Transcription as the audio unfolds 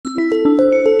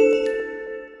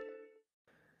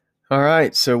All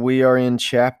right, so we are in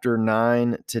chapter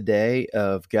 9 today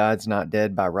of God's Not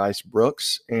Dead by Rice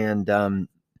Brooks. And, I don't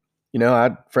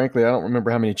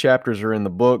remember how many chapters are in the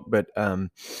book, but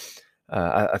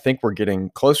I think we're getting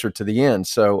closer to the end.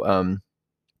 So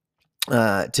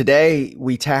today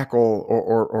we tackle,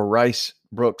 or Rice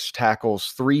Brooks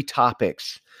tackles three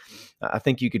topics. I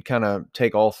think you could kind of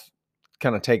take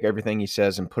everything he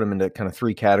says and put them into kind of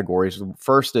three categories. The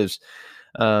first is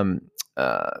um,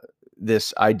 uh,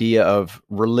 this idea of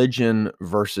religion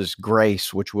versus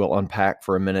grace, which we'll unpack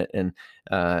for a minute, and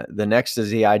the next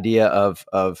is the idea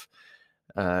of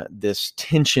this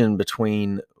tension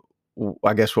between,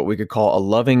 I guess, what we could call a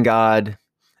loving God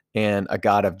and a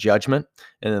God of judgment.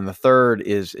 And then the third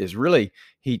is really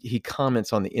he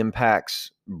comments on the impacts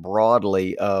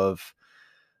broadly of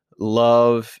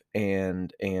love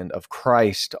and of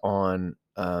Christ on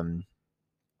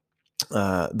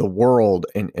the world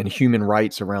and human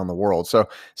rights around the world. So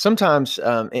sometimes,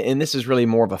 and this is really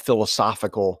more of a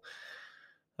philosophical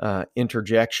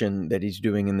interjection that he's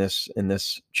doing in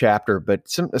this chapter, but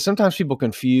sometimes people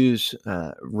confuse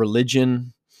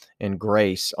religion and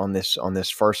grace on this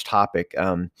first topic.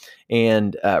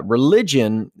 And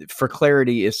religion, for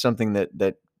clarity, is something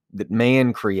that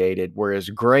man created, whereas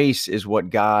grace is what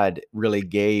God really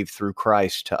gave through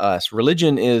Christ to us.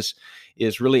 Religion is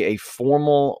really a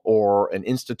formal or an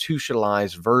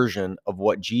institutionalized version of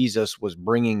what Jesus was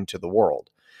bringing to the world.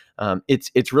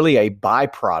 It's really a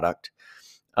byproduct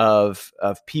of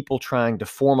people trying to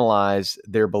formalize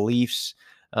their beliefs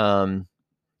and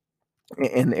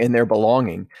their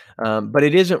belonging, but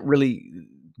it isn't really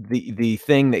the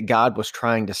thing that God was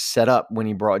trying to set up when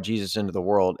He brought Jesus into the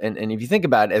world. And if you think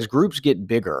about it, as groups get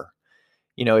bigger,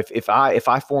 if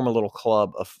I form a little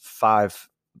club of five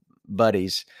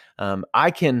buddies, I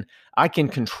can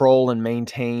control and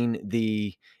maintain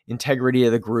the integrity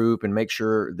of the group and make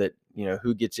sure that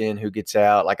who gets in, who gets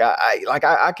out.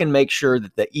 I can make sure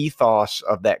that the ethos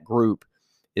of that group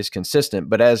is consistent.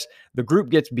 But as the group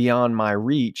gets beyond my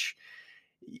reach,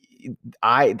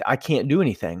 I can't do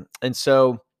anything. And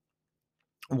so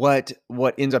what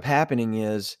ends up happening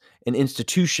is an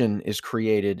institution is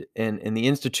created, and the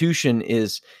institution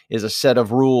is a set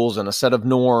of rules and a set of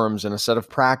norms and a set of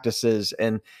practices,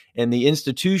 and the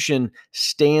institution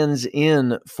stands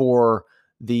in for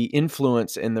the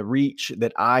influence and the reach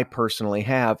that I personally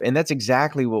have. And that's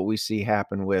exactly what we see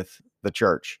happen with the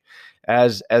church.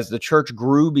 As the church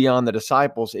grew beyond the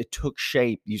disciples, it took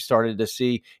shape. You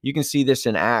can see this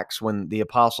in Acts when the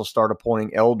apostles start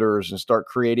appointing elders and start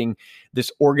creating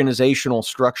this organizational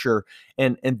structure.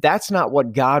 And that's not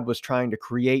what God was trying to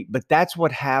create, but that's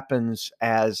what happens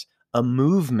as a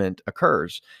movement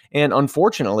occurs. And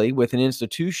unfortunately, with an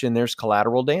institution, there's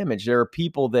collateral damage. There are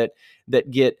people that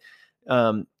get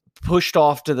pushed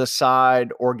off to the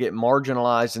side or get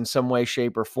marginalized in some way,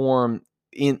 shape, or form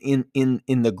in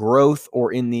the growth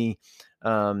or in the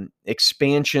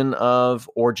expansion of,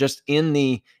 or just in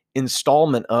the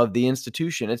installment of the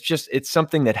institution. It's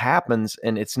something that happens,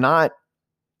 and it's not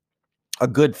a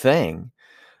good thing.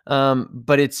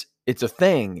 But it's a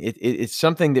thing. It's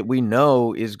something that we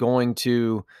know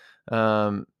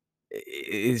um,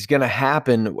 is going to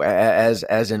happen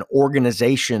as an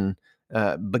organization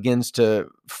begins to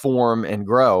form and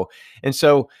grow. And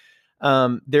so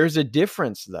there's a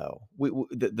difference, though.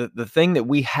 The thing that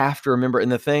we have to remember,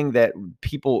 and the thing that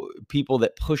people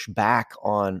that push back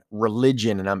on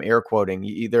religion, and I'm air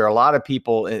quoting, there are a lot of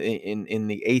people in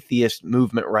the atheist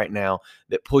movement right now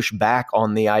that push back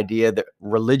on the idea that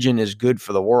religion is good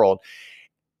for the world.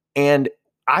 And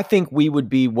I think we would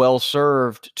be well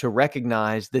served to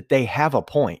recognize that they have a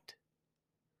point,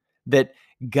 that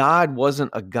God wasn't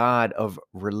a God of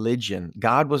religion.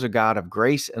 God was a God of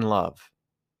grace and love.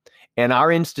 And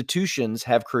our institutions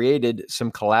have created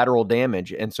some collateral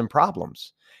damage and some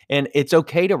problems. And it's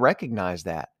okay to recognize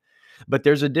that. But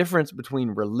there's a difference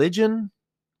between religion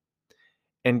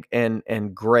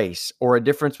and grace, or a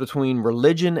difference between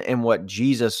religion and what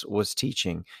Jesus was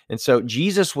teaching. And so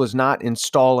Jesus was not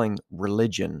installing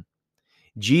religion.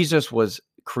 Jesus was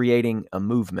creating a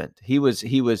movement. He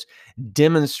was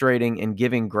demonstrating and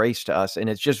giving grace to us. And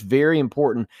it's just very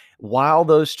important, while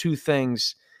those two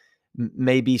things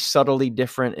may be subtly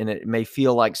different and it may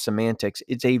feel like semantics,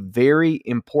 it's a very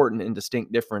important and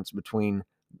distinct difference between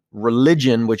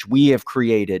religion, which we have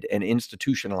created and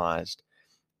institutionalized,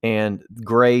 and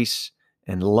grace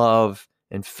and love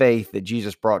and faith that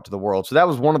Jesus brought to the world. So that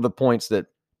was one of the points that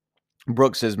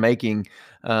Brooks is making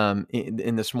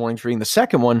in this morning's reading. The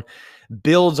second one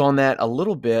builds on that a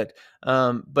little bit,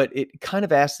 but it kind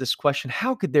of asks this question: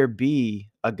 how could there be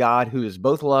a God who is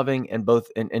both loving and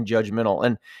judgmental?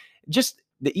 And just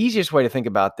the easiest way to think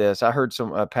about this, I heard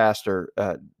some pastor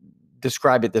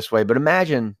describe it this way, but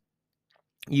imagine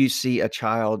you see a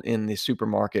child in the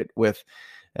supermarket with,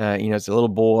 it's a little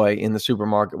boy in the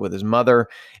supermarket with his mother,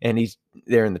 and he's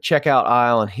there in the checkout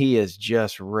aisle, and he is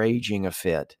just raging a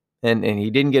fit. And he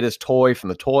didn't get his toy from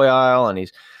the toy aisle, and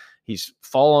he's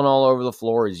falling all over the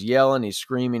floor. He's yelling, he's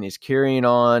screaming, he's carrying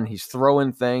on, he's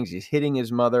throwing things, he's hitting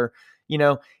his mother.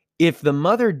 If the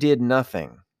mother did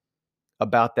nothing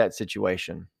about that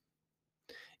situation,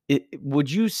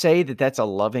 would you say that that's a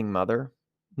loving mother?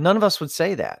 None of us would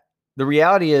say that. The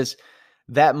reality is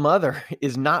that mother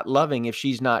is not loving if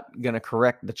she's not going to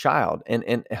correct the child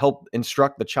and help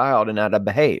instruct the child in how to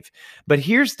behave. But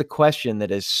here's the question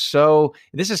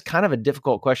this is kind of a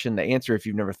difficult question to answer if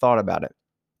you've never thought about it.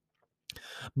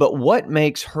 But what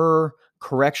makes her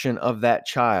correction of that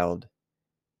child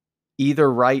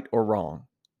either right or wrong?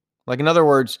 Like, in other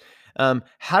words,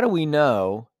 how do we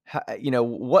know?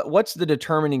 What's the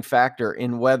determining factor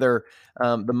in whether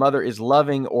the mother is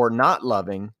loving or not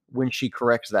loving when she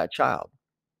corrects that child?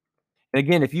 And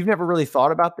again, if you've never really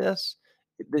thought about this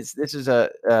is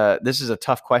a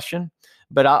tough question.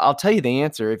 But I'll tell you the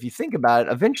answer. If you think about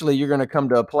it, eventually you're going to come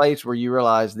to a place where you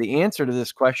realize the answer to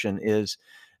this question is,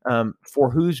 for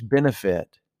whose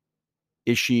benefit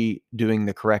is she doing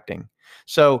the correcting?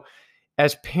 So,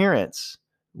 as parents,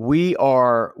 we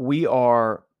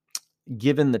are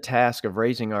given the task of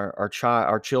raising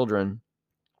our children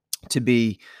to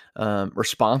be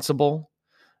responsible,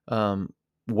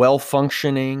 well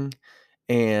functioning,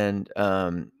 and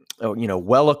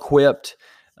well equipped,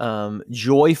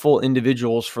 joyful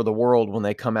individuals for the world when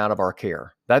they come out of our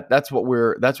care. That's what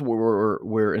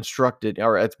we're instructed,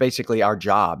 or it's basically our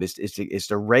job is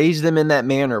to raise them in that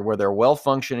manner where they're well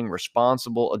functioning,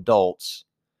 responsible adults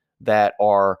that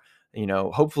are,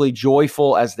 hopefully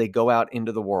joyful as they go out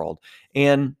into the world.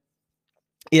 And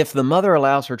if the mother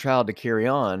allows her child to carry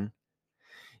on,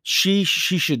 she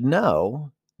should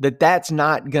know that that's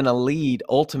not going to lead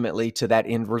ultimately to that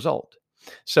end result.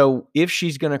 So if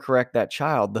she's going to correct that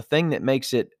child, the thing that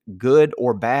makes it good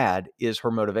or bad is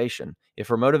her motivation. If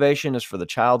her motivation is for the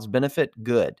child's benefit,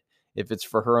 good. If it's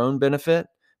for her own benefit,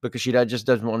 because she just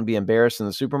doesn't want to be embarrassed in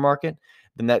the supermarket,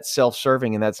 then that's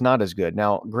self-serving and that's not as good.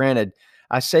 Now, granted,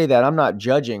 I say that I'm not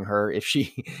judging her if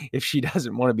she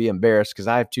doesn't want to be embarrassed, because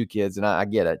I have 2 kids and I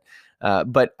get it.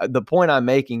 But the point I'm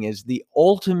making is the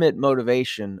ultimate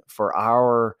motivation for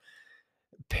our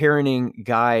parenting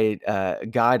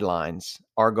guidelines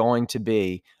are going to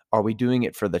be, are we doing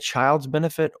it for the child's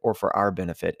benefit or for our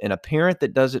benefit? And a parent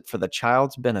that does it for the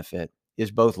child's benefit is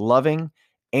both loving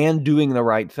and doing the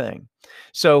right thing.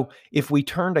 So if we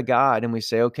turn to God and we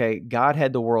say, okay, God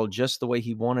had the world just the way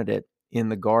he wanted it in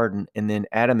the garden, and then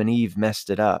Adam and Eve messed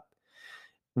it up,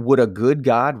 would a good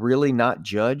God really not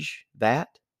judge that?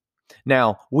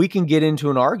 Now, we can get into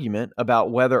an argument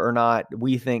about whether or not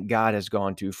we think God has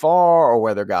gone too far, or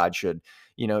whether God shouldn't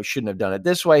have done it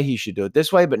this way. He should do it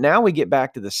this way. But now we get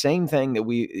back to the same thing that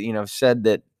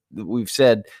we've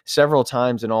said several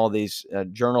times in all these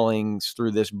journalings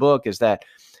through this book, is that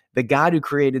the God who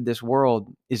created this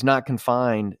world is not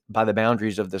confined by the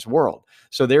boundaries of this world.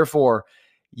 So therefore,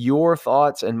 your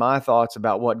thoughts and my thoughts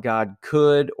about what God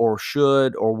could or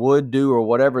should or would do or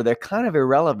whatever, they're kind of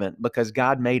irrelevant, because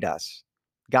God made us.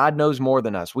 God knows more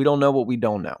than us. We don't know what we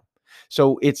don't know.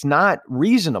 So it's not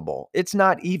reasonable. It's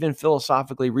not even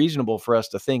philosophically reasonable for us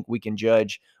to think we can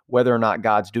judge whether or not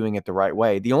God's doing it the right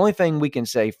way. The only thing we can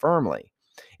say firmly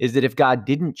is that if God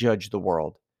didn't judge the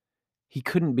world, he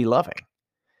couldn't be loving.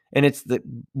 And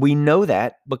we know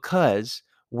that because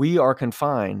we are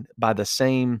confined by the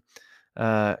same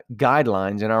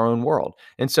guidelines in our own world.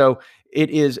 And so it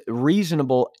is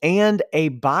reasonable and a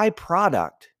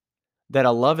byproduct that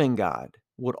a loving God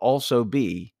would also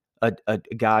be a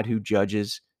God who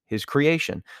judges his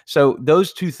creation. So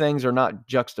those two things are not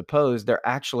juxtaposed. They're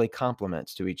actually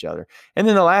complements to each other. And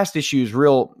then the last issue is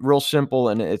real simple,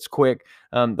 and it's quick.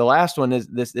 The last one is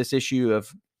this issue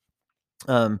of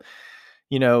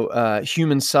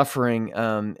human suffering.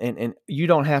 And you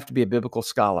don't have to be a biblical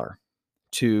scholar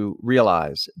to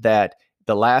realize that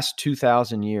the last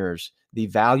 2,000 years, the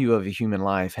value of a human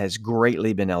life has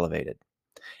greatly been elevated.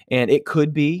 And it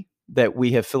could be that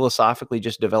we have philosophically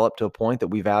just developed to a point that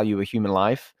we value a human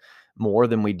life more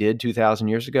than we did 2,000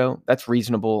 years ago. That's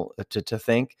reasonable to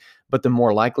think. But the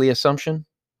more likely assumption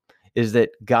is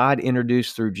that God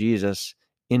introduced through Jesus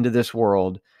into this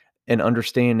world an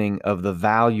understanding of the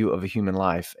value of a human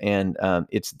life. And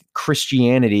it's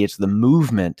Christianity, it's the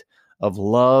movement of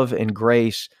love and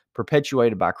grace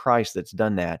perpetuated by Christ that's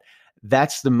done that.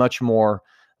 That's the much more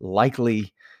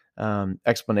likely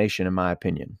explanation, in my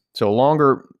opinion. So a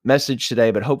longer message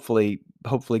today, but hopefully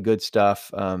good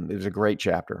stuff. It was a great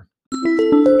chapter.